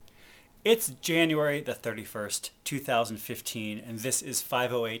It's January the 31st, 2015, and this is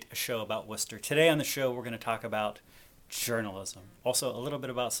 508, a show about Worcester. Today on the show, we're going to talk about journalism. Also, a little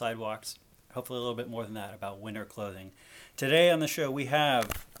bit about sidewalks, hopefully a little bit more than that, about winter clothing. Today on the show, we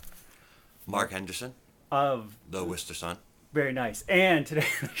have Mark Henderson, of the Worcester Sun. Very nice. And today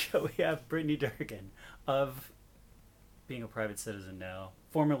on the show, we have Brittany Durgan of Being a Private Citizen Now,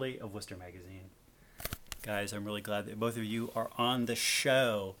 formerly of Worcester Magazine. Guys, I'm really glad that both of you are on the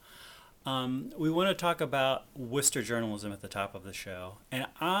show. We want to talk about Worcester journalism at the top of the show. And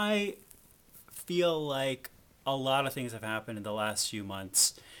I feel like a lot of things have happened in the last few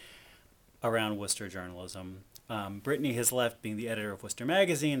months around Worcester journalism. Brittany has left being the editor of Worcester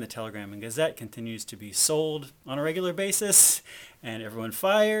Magazine. The Telegram and Gazette continues to be sold on a regular basis, and everyone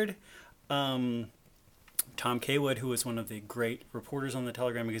fired. Tom Kaywood, who was one of the great reporters on the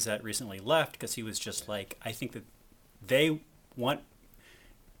Telegram and Gazette, recently left because he was just like, I think that they want,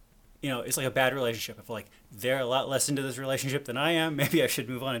 it's like a bad relationship. I feel like they're a lot less into this relationship than I am. Maybe I should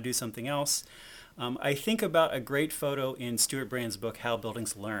move on and do something else. I think about a great photo in Stuart Brand's book, How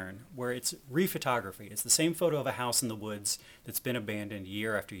Buildings Learn, where it's rephotography. It's the same photo of a house in the woods that's been abandoned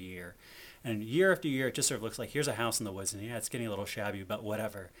year after year. And year after year, it just sort of looks like, here's a house in the woods, and yeah, it's getting a little shabby, but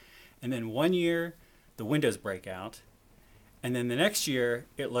whatever. And then one year, the windows break out. And then the next year,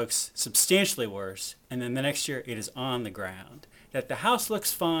 it looks substantially worse. And then the next year, it is on the ground. That the house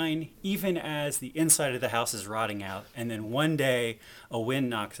looks fine, even as the inside of the house is rotting out. And then one day, a wind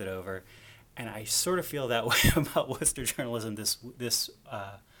knocks it over. And I sort of feel that way about Worcester journalism this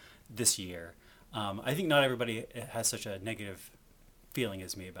year. I think not everybody has such a negative feeling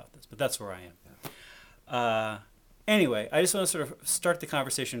as me about this, but that's where I am. Anyway, I just want to sort of start the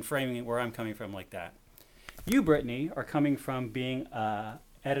conversation framing it where I'm coming from like that. You, Brittany, are coming from being an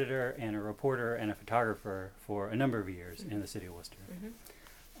editor and a reporter and a photographer for a number of years in the city of Worcester.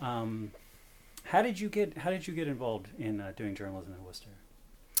 Mm-hmm. How did you get involved in doing journalism in Worcester?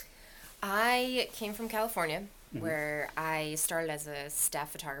 I came from California, where I started as a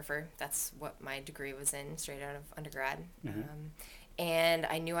staff photographer. That's what my degree was in, straight out of undergrad. Mm-hmm. And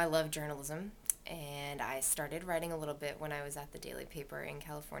I knew I loved journalism, and I started writing a little bit when I was at the daily paper in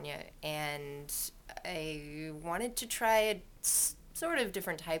California. And I wanted to try a sort of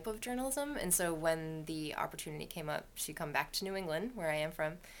different type of journalism. And so when the opportunity came up to come back to New England, where I am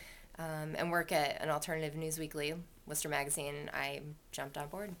from, and work at an alternative news weekly, Worcester Magazine, I jumped on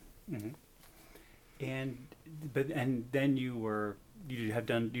board. Mm-hmm. And then you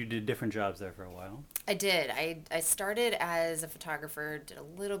did different jobs there for a while. I did. I started as a photographer, did a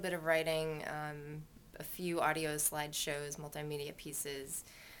little bit of writing, a few audio slideshows, multimedia pieces,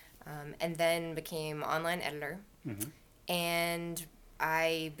 and then became online editor. Mm-hmm. And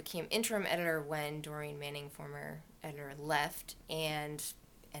I became interim editor when Doreen Manning, former editor, left, and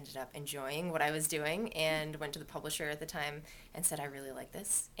ended up enjoying what I was doing, and went to the publisher at the time and said, I really like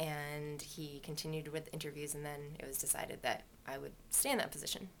this. And he continued with interviews, and then it was decided that I would stay in that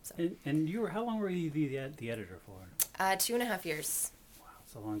position. So. And how long were you the editor for? 2.5 years. Wow,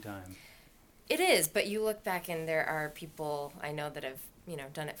 it's a long time. It is, but you look back and there are people I know that have,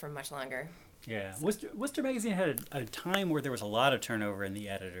 done it for much longer. Yeah, so. Worcester Magazine had a time where there was a lot of turnover in the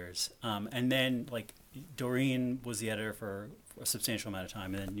editors, and then Doreen was the editor for a substantial amount of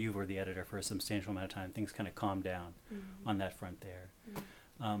time, and then you were the editor for a substantial amount of time. Things kind of calmed down on that front there.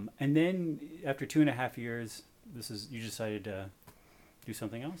 Mm-hmm. And then after 2.5 years, you decided to do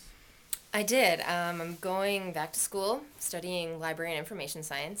something else? I did. I'm going back to school, studying library and information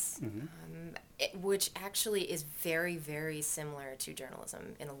science, which actually is very, very similar to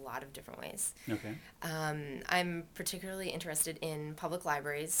journalism in a lot of different ways. Okay. I'm particularly interested in public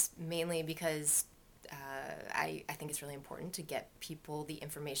libraries, mainly because I think it's really important to get people the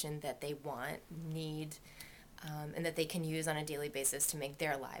information that they want, need, and that they can use on a daily basis to make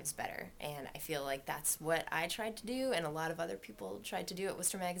their lives better. And I feel like that's what I tried to do, and a lot of other people tried to do at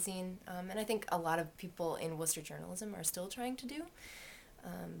Worcester Magazine. And I think a lot of people in Worcester journalism are still trying to do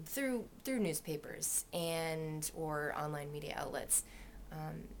through newspapers or online media outlets.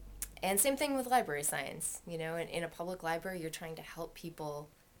 And same thing with library science. In a public library, you're trying to help people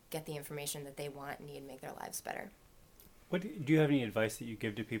get the information that they want, need, make their lives better. Do you have any advice that you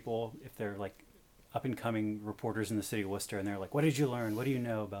give to people if they're up-and-coming reporters in the city of Worcester, and they're like, what did you learn? What do you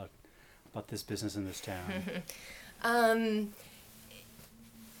know about this business in this town?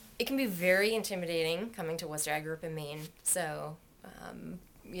 It can be very intimidating coming to Worcester. I grew up in Maine, so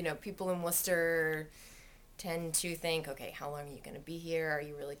people in Worcester tend to think, okay, how long are you going to be here? Are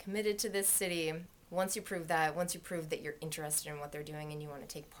you really committed to this city? Once you prove that you're interested in what they're doing and you want to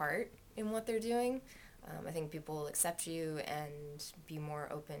take part in what they're doing, I think people will accept you and be more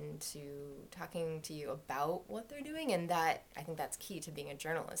open to talking to you about what they're doing, and that I think that's key to being a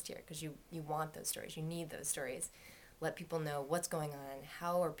journalist here, because you want those stories, you need those stories. Let people know what's going on,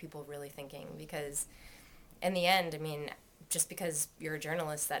 how are people really thinking, because in the end, I mean, just because you're a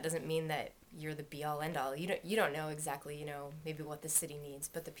journalist, that doesn't mean that you're the be all end all. You don't know exactly, maybe what the city needs,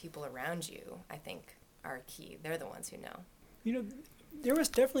 but the people around you, I think, are key. They're the ones who know. You know, there was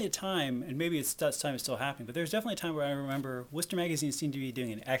definitely a time, and maybe that time is still happening, but there's definitely a time where I remember Worcester Magazine seemed to be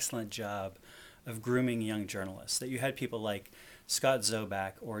doing an excellent job of grooming young journalists. That you had people like Scott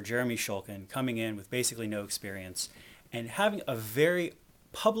Zobak or Jeremy Shulkin coming in with basically no experience and having a very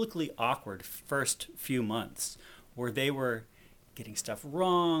publicly awkward first few months where they were getting stuff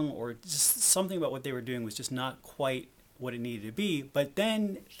wrong, or just something about what they were doing was just not quite what it needed to be, but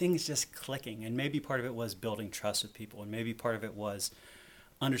then things just clicking, and maybe part of it was building trust with people, and maybe part of it was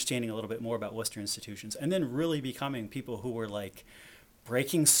understanding a little bit more about Worcester institutions, and then really becoming people who were like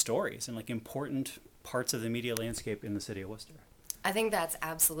breaking stories and like important parts of the media landscape in the city of Worcester. I think that's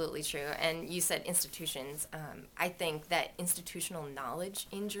absolutely true. And you said institutions. I think that institutional knowledge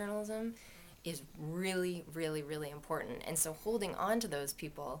in journalism is really, really, really important. And so holding on to those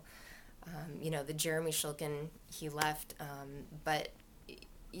people, the Jeremy Shulkin, he left, but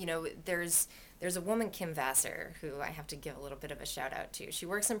there's a woman, Kim Vassar, who I have to give a little bit of a shout out to. She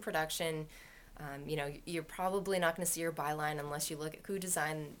works in production. You're probably not going to see her byline unless you look at who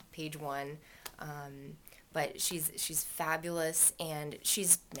designed page one. But she's fabulous, and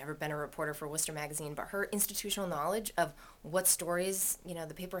she's never been a reporter for Worcester Magazine, but her institutional knowledge of what stories,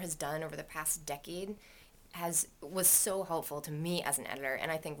 the paper has done over the past decade was so helpful to me as an editor, and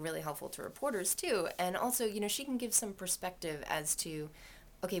I think really helpful to reporters too. And also, she can give some perspective as to,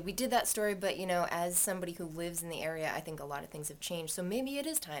 okay, we did that story, but as somebody who lives in the area, I think a lot of things have changed. So maybe it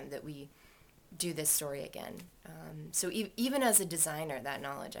is time that we do this story again. So even as a designer, that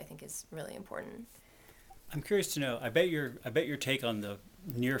knowledge I think is really important. I'm curious to know. I bet your take on the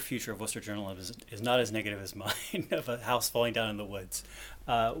near future of Worcester journalism is not as negative as mine of a house falling down in the woods.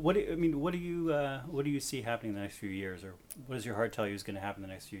 What do you see happening in the next few years, or what does your heart tell you is going to happen in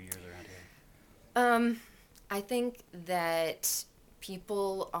the next few years around here? I think that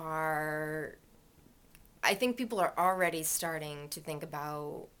people are already starting to think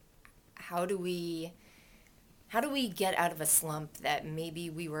about how do we get out of a slump that maybe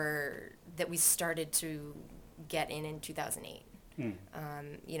we started to get in 2008.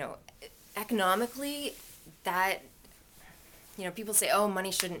 Economically, that, people say, oh,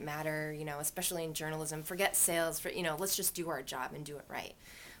 money shouldn't matter, especially in journalism. Forget sales, let's just do our job and do it right.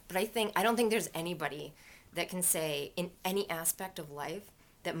 But I don't think there's anybody that can say in any aspect of life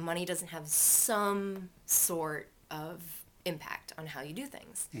that money doesn't have some sort of impact on how you do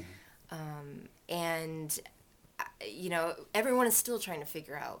things. And everyone is still trying to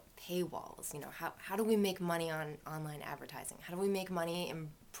figure out paywalls. How do we make money on online advertising? How do we make money in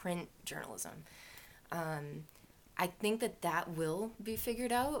print journalism? I think that will be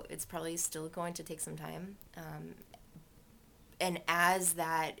figured out. It's probably still going to take some time. And as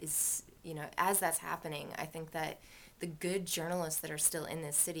that's happening, I think that the good journalists that are still in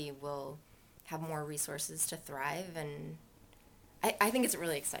this city will have more resources to thrive. And I think it's a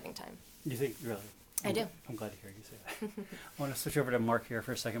really exciting time. You think, really? I do. I'm glad to hear you say that. I want to switch over to Mark here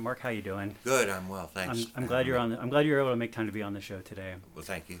for a second. Mark, how you doing? Good, I'm well, thanks. I'm glad you're on. I'm glad you're able to make time to be on the show today. Well,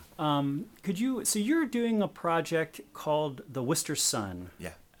 thank you. So you're doing a project called the Worcester Sun.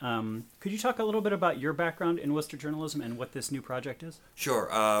 Yeah. Could you talk a little bit about your background in Worcester journalism and what this new project is? Sure.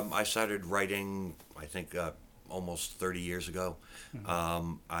 I started writing, I think, almost 30 years ago.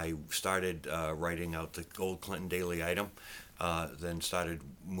 I started writing out the Gold Clinton Daily Item. Then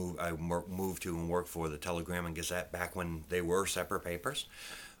I moved to and worked for the Telegram and Gazette back when they were separate papers.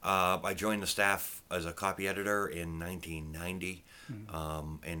 I joined the staff as a copy editor in 1990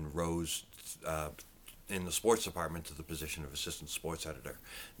 and rose in the sports department to the position of assistant sports editor.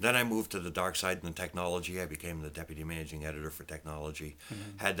 Then I moved to the dark side in the technology. I became the deputy managing editor for technology.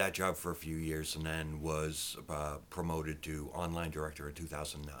 Had that job for a few years, and then was promoted to online director in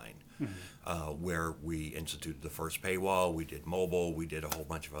 2009, where we instituted the first paywall. We did mobile. We did a whole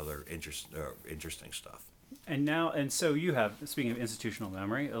bunch of other interesting stuff. And so you have, speaking of institutional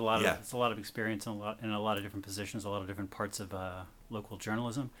memory, it's a lot of experience in a lot of different positions, a lot of different parts of local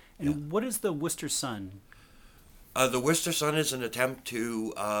journalism. And what is the Worcester Sun? The Worcester Sun is an attempt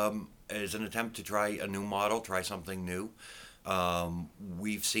to try a new model, try something new.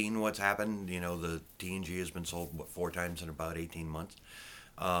 We've seen what's happened. The TNG has been sold 4 times in about 18 months.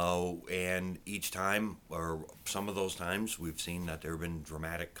 And each time, or some of those times, we've seen that there have been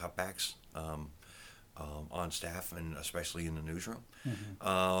dramatic cutbacks. on staff, and especially in the newsroom.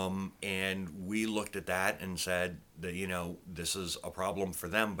 And we looked at that and said that, this is a problem for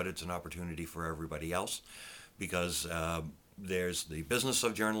them, but it's an opportunity for everybody else, because there's the business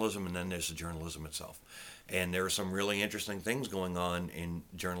of journalism, and then there's the journalism itself. And there are some really interesting things going on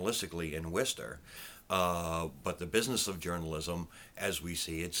journalistically in Worcester. But the business of journalism, as we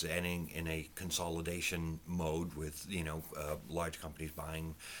see, it's ending in a consolidation mode with, large companies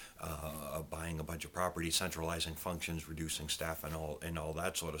buying a bunch of property, centralizing functions, reducing staff, and all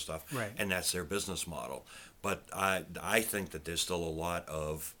that sort of stuff. Right. And that's their business model. But I think that there's still a lot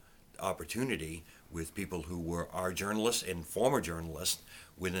of opportunity with people who are journalists and former journalists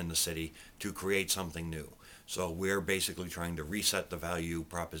within the city to create something new. So we're basically trying to reset the value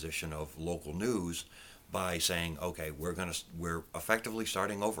proposition of local news by saying, okay, we're effectively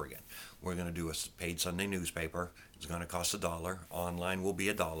starting over again. We're going to do a paid Sunday newspaper. It's going to cost $1. Online will be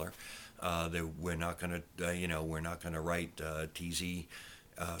 $1. We're not going to write TZ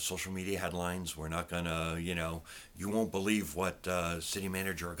social media headlines. We're not going to, you won't believe what City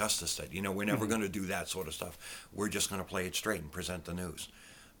Manager Augustus said. We're never going to do that sort of stuff. We're just going to play it straight and present the news.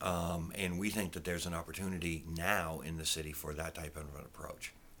 And we think that there's an opportunity now in the city for that type of an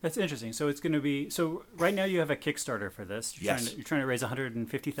approach. That's interesting. So it's going to be, so right now you have a Kickstarter for this. Yes. You're trying to raise $150,000?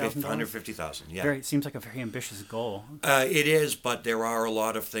 $150,000, yeah. Seems like a very ambitious goal. It is, but there are a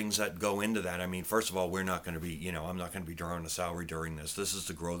lot of things that go into that. I mean, first of all, we're not going to be, I'm not going to be drawing a salary during this. This is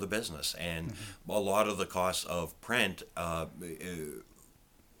to grow the business. And a lot of the costs of print, are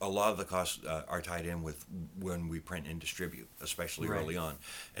tied in with when we print and distribute, especially early on,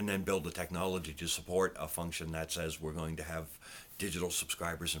 and then build the technology to support a function that says we're going to have digital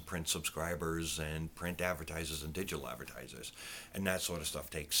subscribers and print subscribers and print advertisers and digital advertisers, and that sort of stuff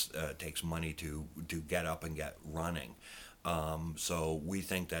takes money to get up and get running. So we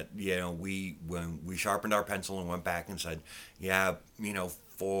think that when we sharpened our pencil and went back and said,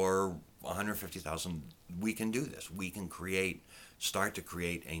 for $150,000 we can do this. We can start to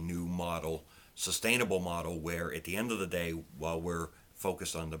create a new model, sustainable model, where at the end of the day, while we're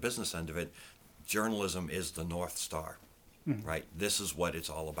focused on the business end of it, journalism is the North Star. Right. This is what it's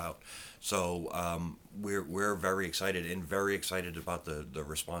all about. So we're very excited about the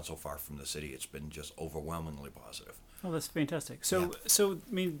response so far from the city. It's been just overwhelmingly positive. Oh, that's fantastic. So I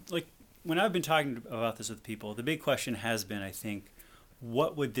mean, like, when I've been talking about this with people, the big question has been, I think,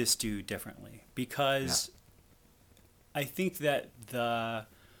 what would this do differently? Because I think that the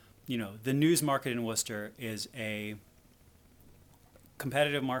news market in Worcester is a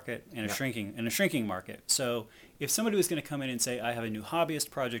competitive market and a shrinking market. So if somebody was going to come in and say, I have a new hobbyist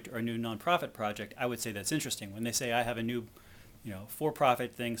project or a new nonprofit project, I would say that's interesting. When they say I have a new,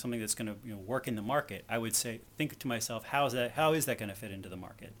 for-profit thing, something that's going to work in the market, I would think to myself, how is that going to fit into the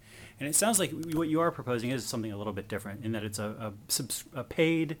market? And it sounds like what you are proposing is something a little bit different in that it's a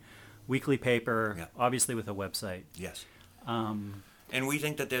paid weekly paper, obviously with a website. Yes. And we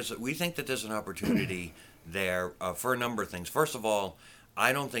think that there's an opportunity there for a number of things. First of all,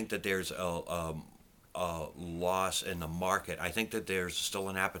 I don't think that there's a loss in the market. I think that there's still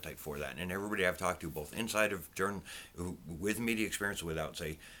an appetite for that. And everybody I've talked to, both inside of with media experience, without,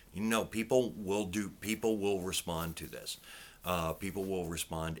 say, people will respond to this. People will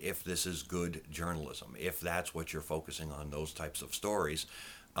respond if this is good journalism, if that's what you're focusing on, those types of stories.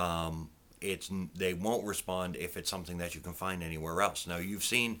 They won't respond if it's something that you can find anywhere else. Now, you've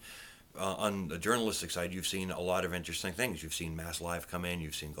seen on the journalistic side, you've seen a lot of interesting things. You've seen Mass Live come in.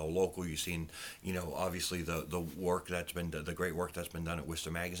 You've seen Go Local. You've seen, obviously the work that's been the great work that's been done at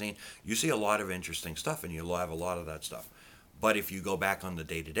Worcester Magazine. You see a lot of interesting stuff, and you'll have a lot of that stuff. But if you go back on the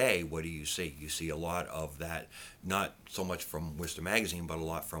day-to-day, what do you see? You see a lot of that, not so much from Worcester Magazine, but a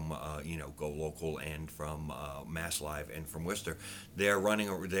lot from, Go Local and from Mass Live and from Worcester. They're running,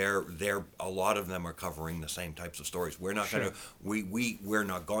 a lot of them are covering the same types of stories. We're not going to, we're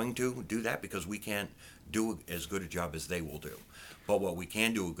not going to do that because we can't do as good a job as they will do. But what we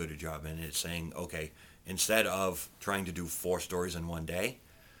can do a good job in is saying, okay, instead of trying to do 4 stories in one day,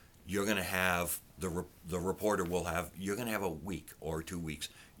 you're going to have the reporter you're going to have a week or 2 weeks.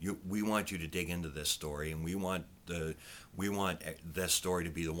 We want you to dig into this story, and we want this story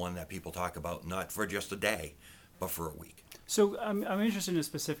to be the one that people talk about, not for just a day, but for a week. So I'm interested in a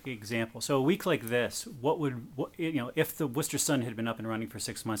specific example. So a week like this, if the Worcester Sun had been up and running for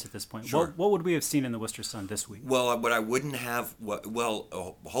 6 months at this point, Sure. what would we have seen in the Worcester Sun this week? Well, what I wouldn't have,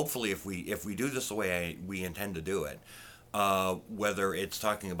 hopefully if we do this the way we intend to do it, whether it's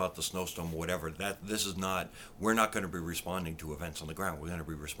talking about the snowstorm or whatever, we're not going to be responding to events on the ground. We're going to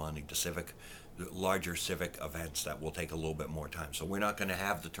be responding to larger civic events that will take a little bit more time. So we're not going to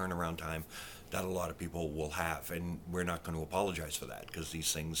have the turnaround time that a lot of people will have, and we're not going to apologize for that because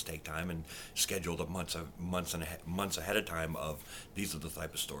these things take time and scheduled at months ahead of time of these are the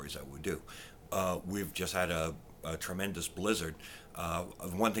type of stories that we do. We've just had a tremendous blizzard.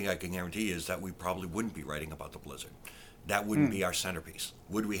 One thing I can guarantee is that we probably wouldn't be writing about the blizzard. That wouldn't be our centerpiece.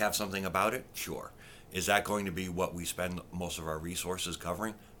 Would we have something about it? Sure. Is that going to be what we spend most of our resources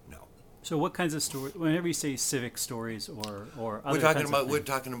covering? No. So what kinds of stories? Whenever you say civic stories or other We're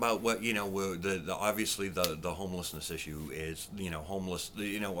talking about what the obviously the homelessness issue is homeless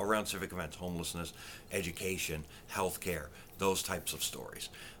around civic events, homelessness, education, healthcare, those types of stories.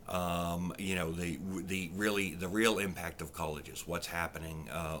 The real impact of colleges, what's happening,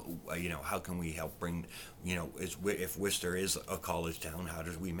 how can we help bring, if Worcester is a college town, how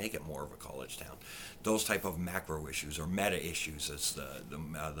do we make it more of a college town? Those type of macro issues or meta issues, as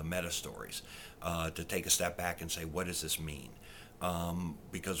the meta stories, to take a step back and say, what does this mean?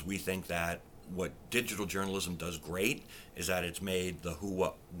 Because we think that what digital journalism does great is that it's made the who,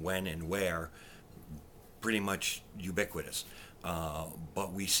 what, when, and where pretty much ubiquitous.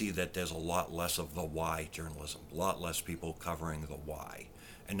 But we see that there's a lot less of the why journalism, a lot less people covering the why,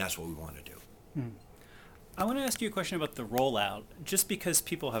 and that's what we want to do. I want to ask you a question about the rollout, just because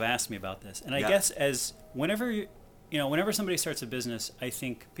people have asked me about this, and I Yeah. guess as whenever somebody starts a business, I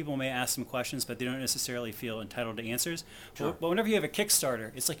think people may ask some questions, but they don't necessarily feel entitled to answers. Sure. But whenever you have a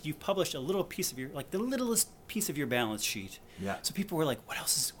Kickstarter, it's like you've published a little piece of the littlest piece of your balance sheet. Yeah. So people were like, what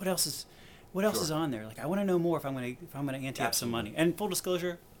else is Sure. on there? Like, I want to know more if I'm gonna ante up some money. Absolutely. And full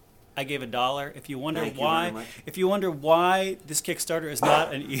disclosure, I gave $1. If you wonder Thank you why, very much. if you wonder why this Kickstarter is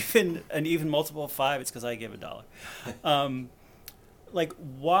not an even multiple of 5, it's because I gave $1. Like,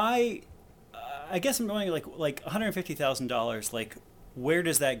 why? I guess I'm going like $150,000. Like, where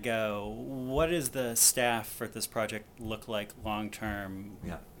does that go? What does the staff for this project look like long term?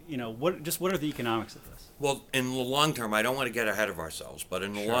 Yeah. What are the economics of this? Well, in the long term, I don't want to get ahead of ourselves, but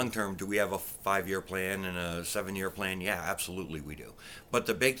in the Sure. long term, do we have a 5-year plan and a 7-year plan? Yeah, absolutely we do. But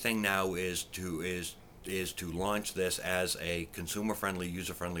the big thing now is to launch this as a consumer-friendly,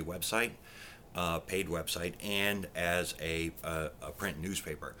 user-friendly website, paid website, and as a print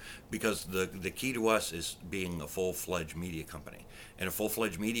newspaper. Because the key to us is being a full-fledged media company. And a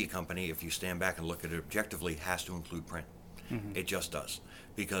full-fledged media company, if you stand back and look at it objectively, has to include print. Mm-hmm. It just does,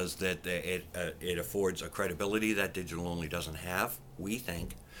 because it affords a credibility that digital only doesn't have. We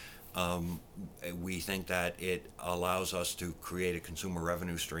think that it allows us to create a consumer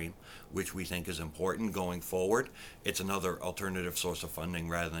revenue stream, which we think is important going forward. It's another alternative source of funding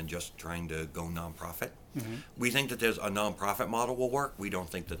rather than just trying to go nonprofit. Mm-hmm. We think that there's a nonprofit model will work. We don't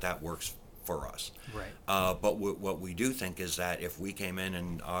think that works for us. Right. But what we do think is that if we came in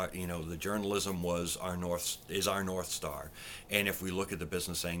and the journalism is our north star, and if we look at the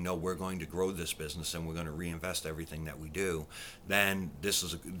business saying, no, we're going to grow this business and we're going to reinvest everything that we do, then this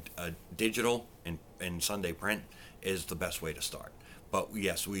is a digital and Sunday print is the best way to start. But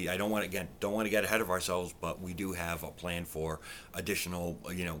yes, I don't want to get ahead of ourselves, but we do have a plan for additional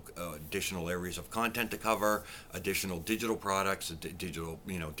areas of content to cover, additional digital products,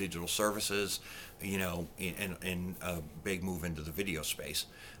 digital services, and a big move into the video space,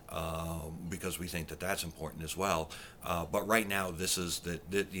 because we think that that's important as well. But right now, this is the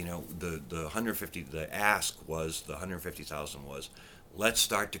 150. The ask was the 150,000 was. Let's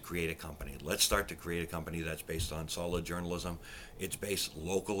start to create a company. Let's start to create a company that's based on solid journalism. It's based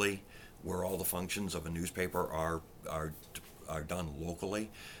locally, where all the functions of a newspaper are done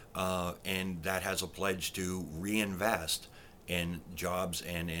locally, and that has a pledge to reinvest in jobs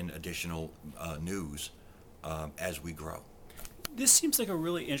and in additional news as we grow. This seems like a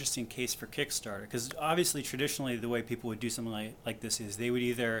really interesting case for Kickstarter, because obviously traditionally the way people would do something like this is they would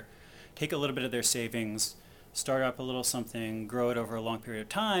either take a little bit of their savings, start up a little something, grow it over a long period of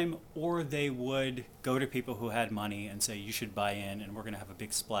time, or they would go to people who had money and say, you should buy in and we're going to have a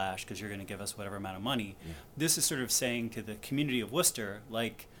big splash because you're going to give us whatever amount of money. Yeah. This is sort of saying to the community of Worcester,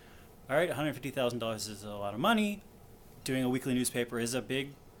 like, all right, $150,000 is a lot of money. Doing a weekly newspaper is a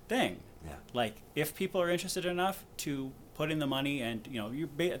big thing. Yeah. Like, if people are interested enough to put in the money and, you're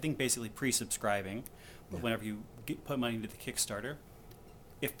I think basically pre-subscribing, Yeah. whenever you put money into the Kickstarter,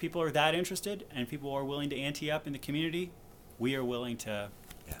 if people are that interested and people are willing to ante up in the community, we are willing to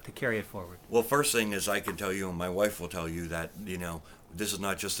carry it forward. Well, first thing is I can tell you, and my wife will tell you, that this is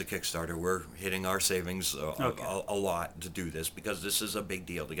not just a Kickstarter. We're hitting our savings a lot to do this, because this is a big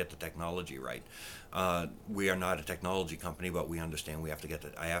deal to get the technology right. We are not a technology company, but we understand we have to get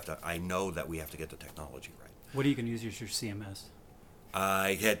I know that we have to get the technology right. What are you going to use as your CMS?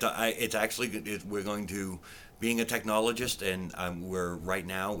 It's actually we're going to, being a technologist, and we're right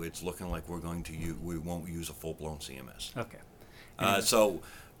now. It's looking like we won't use a full blown CMS. Okay.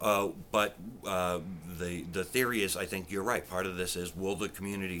 But the theory is, I think you're right. Part of this is, will the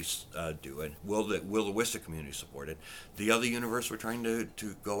communities do it? Will the Worcester community support it? The other universe we're trying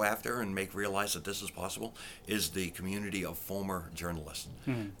to go after and make realize that this is possible is the community of former journalists,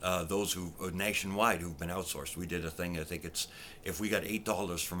 those who nationwide who've been outsourced. We did a thing. I think it's, if we got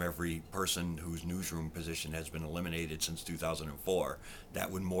 $8 from every person whose newsroom position has been eliminated since 2004,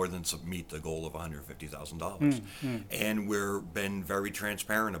 that would more than meet the goal of $150,000. And we're been very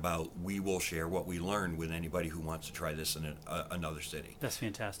transparent about, we will share what we learn with anybody who wants to try this in another city. That's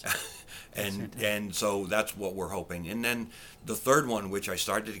fantastic. And so that's what we're hoping. And then the third one, which I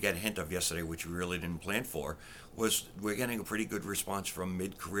started to get a hint of yesterday, which we really didn't plan for, was we're getting a pretty good response from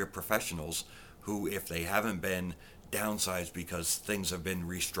mid-career professionals who, if they haven't been downsized because things have been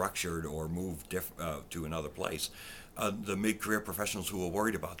restructured or moved to another place, the mid-career professionals who are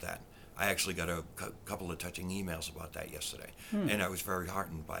worried about that. I actually got a couple of touching emails about that yesterday, and I was very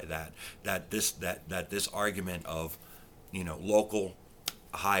heartened by that. That this argument of, local,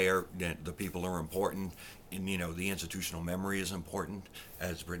 hire, the people are important, and the institutional memory is important,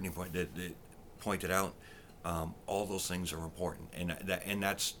 as Brittany pointed out. All those things are important, and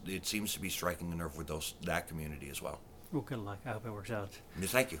that's it seems to be striking a nerve with that community as well. Well, good luck. I hope it works out.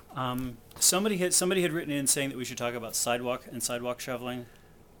 Thank you. Somebody had written in saying that we should talk about sidewalk shoveling.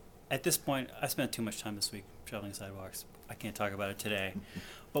 At this point, I spent too much time this week shoveling sidewalks. I can't talk about it today.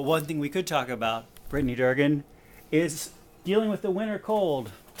 But one thing we could talk about, Brittany Durgan, is dealing with the winter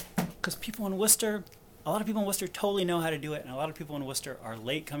cold. Because a lot of people in Worcester totally know how to do it, and a lot of people in Worcester are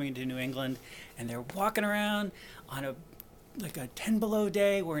late coming to New England, and they're walking around on a 10 below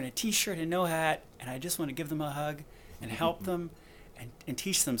day wearing a t-shirt and no hat, and I just want to give them a hug and help them and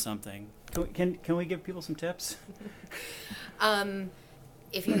teach them something. Can we give people some tips?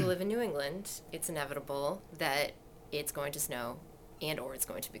 If you live in New England, it's inevitable that it's going to snow or it's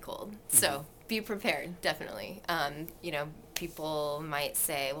going to be cold. So be prepared, definitely. People might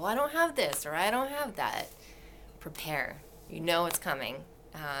say, well, I don't have this or I don't have that. Prepare. You know it's coming.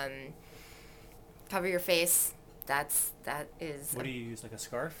 Cover your face. That is. What do you use, like a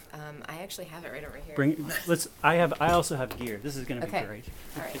scarf? I actually have it right over here. I also have gear. This is going to be great.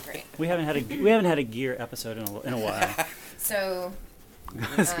 All right, great. We haven't had a gear episode in a while. So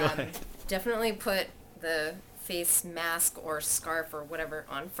Let's go ahead. Definitely put the face mask or scarf or whatever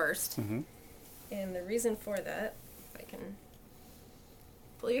on first. Mm-hmm. And the reason for that, if I can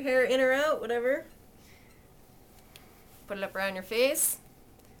pull your hair in or out, whatever. Put it up around your face.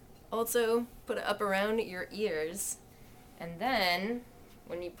 Also, put it up around your ears. And then,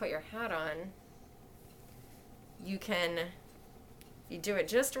 when you put your hat on, you can, if you do it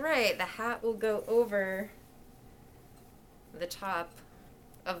just right, the hat will go over the top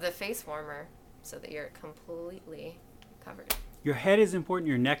of the face warmer so that you're completely covered. Your head is important,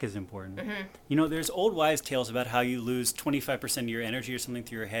 your neck is important. Mm-hmm. There's old wives' tales about how you lose 25% of your energy or something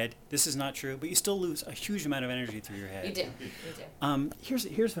through your head. This is not true, but you still lose a huge amount of energy through your head. You do.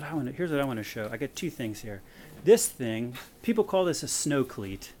 Here's what I want to show. I got two things here. This thing, people call this a snow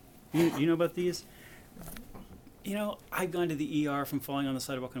cleat. You know about these? I've gone to the ER from falling on the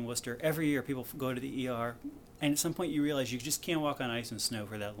sidewalk in Worcester. Every year people go to the ER. And at some point you realize you just can't walk on ice and snow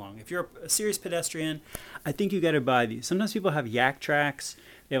for that long. If you're a serious pedestrian, I think you got to buy these. Sometimes people have yak tracks.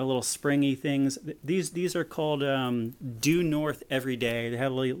 They have little springy things. These are called Due North Every Day. They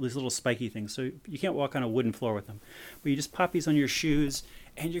have these little spiky things. So you can't walk on a wooden floor with them. But you just pop these on your shoes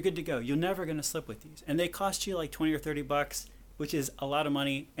and you're good to go. You're never going to slip with these. And they cost you like $20 or $30, which is a lot of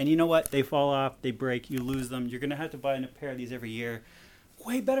money. And you know what? They fall off, they break, you lose them. You're going to have to buy a pair of these every year.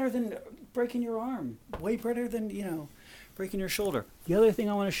 Way better than breaking your arm. Way better than, breaking your shoulder. The other thing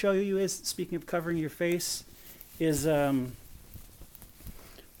I want to show you is, speaking of covering your face, is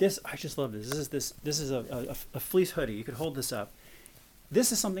this. I just love this. This is a fleece hoodie. You could hold this up.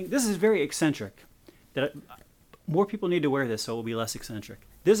 This is very eccentric. More people need to wear this so it will be less eccentric.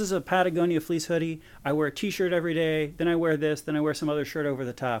 This is a Patagonia fleece hoodie. I wear a t-shirt every day. Then I wear this. Then I wear some other shirt over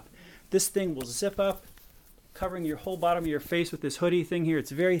the top. This thing will zip up, covering your whole bottom of your face with this hoodie thing here.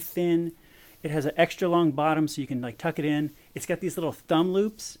 It's very thin. It has an extra long bottom so you can tuck it in. It's got these little thumb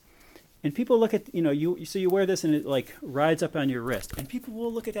loops. And people look at, so you wear this and it rides up on your wrist. And people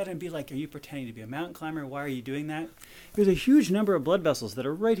will look at that and be like, are you pretending to be a mountain climber? Why are you doing that? There's a huge number of blood vessels that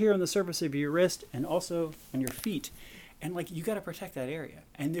are right here on the surface of your wrist and also on your feet. And you got to protect that area.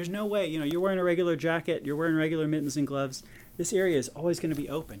 And there's no way, you're wearing a regular jacket, you're wearing regular mittens and gloves. This area is always going to be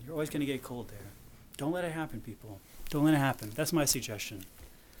open. You're always going to get cold there. Don't let it happen, people. Don't let it happen. That's my suggestion.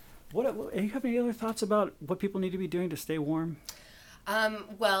 What you have any other thoughts about what people need to be doing to stay warm?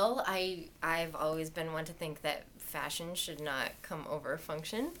 Well, I've always been one to think that fashion should not come over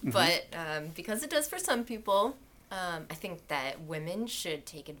function, Mm-hmm. but because it does for some people, I think that women should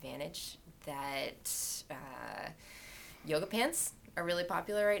take advantage that yoga pants are really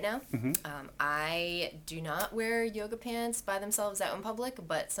popular right now. Mm-hmm. I do not wear yoga pants by themselves out in public,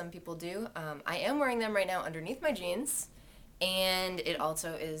 but some people do. I am wearing them right now underneath my jeans, and it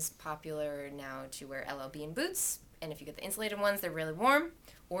also is popular now to wear LL Bean boots. And if you get the insulated ones, they're really warm.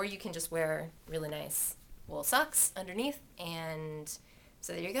 Or you can just wear really nice wool socks underneath. And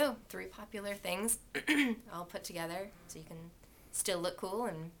so there you go. 3 popular things all put together so you can still look cool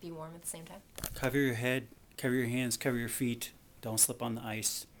and be warm at the same time. Cover your head, cover your hands, cover your feet. Don't slip on the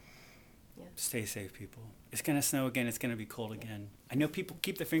ice. Yeah. Stay safe, people. It's going to snow again. It's going to be cold again. I know people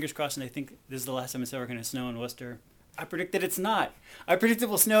keep their fingers crossed and they think this is the last time it's ever going to snow in Worcester. I predict that it's not. I predict it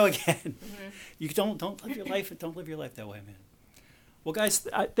will snow again. Mm-hmm. You don't live your life. Don't live your life that way, man. Well, guys,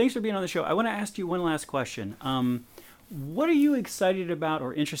 thanks for being on the show. I want to ask you one last question. What are you excited about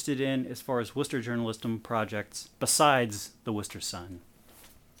or interested in as far as Worcester journalism projects besides the Worcester Sun?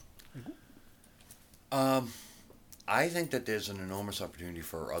 I think that there's an enormous opportunity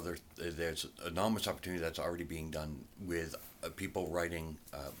for there's enormous opportunity that's already being done with people writing,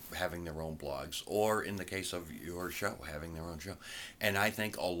 having their own blogs, or in the case of your show, having their own show. And I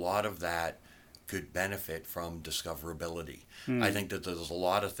think a lot of that could benefit from discoverability. I think that there's a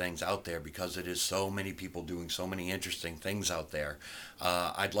lot of things out there because it is so many people doing so many interesting things out there.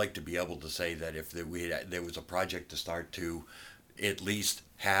 I'd like to be able to say that if there was a project to start to at least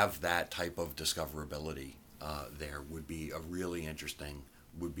have that type of discoverability, there would be a really interesting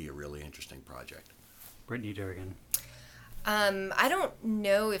project. Brittany Durgan. I don't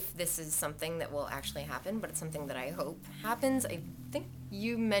know if this is something that will actually happen, but it's something that I hope happens. I think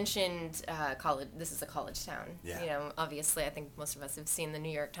you mentioned college. This is a college town. Yeah. You know, obviously, I think most of us have seen the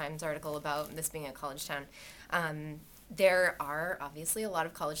New York Times article about this being a college town. There are obviously a lot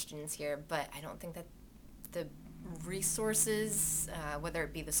of college students here, but I don't think that the resources, whether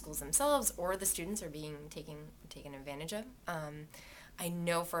it be the schools themselves or the students, are being taken advantage of. I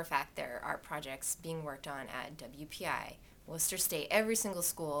know for a fact there are projects being worked on at WPI, Worcester State, every single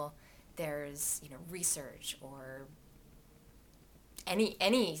school. There's research or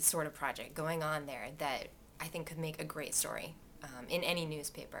any sort of project going on there that I think could make a great story in any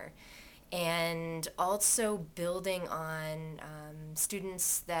newspaper. And also building on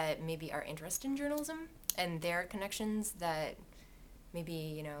students that maybe are interested in journalism and their connections that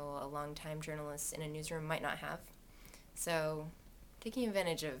maybe a longtime journalist in a newsroom might not have. So taking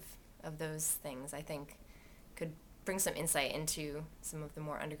advantage of those things, I think, could bring some insight into some of the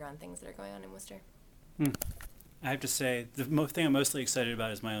more underground things that are going on in Worcester. I have to say, the thing I'm mostly excited about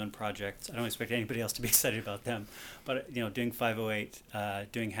is my own projects. I don't expect anybody else to be excited about them. But, doing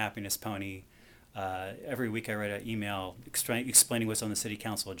 508, doing Happiness Pony, every week I write an email explaining what's on the city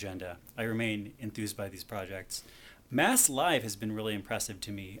council agenda. I remain enthused by these projects. Mass Live has been really impressive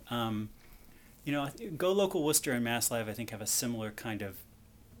to me. Go Local Worcester and Mass Live, I think, have a similar kind of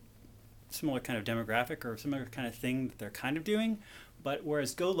demographic or similar kind of thing that they're kind of doing. But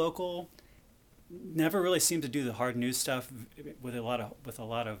whereas Go Local never really seems to do the hard news stuff with a lot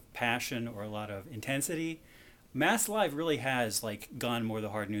of passion or a lot of intensity, Mass Live really has gone more the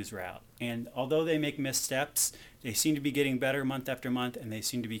hard news route. And although they make missteps, they seem to be getting better month after month, and they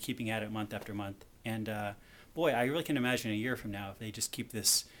seem to be keeping at it month after month. And boy, I really can imagine a year from now if they just keep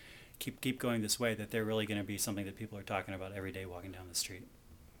going this way, that they're really going to be something that people are talking about every day walking down the street.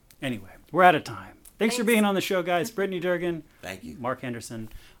 Anyway, we're out of time. Thanks for being on the show, guys. Brittany Durgan. Thank you. Mark Henderson.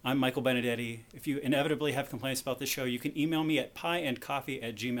 I'm Michael Benedetti. If you inevitably have complaints about the show, you can email me at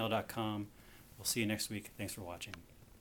pieandcoffee@gmail.com. We'll see you next week. Thanks for watching.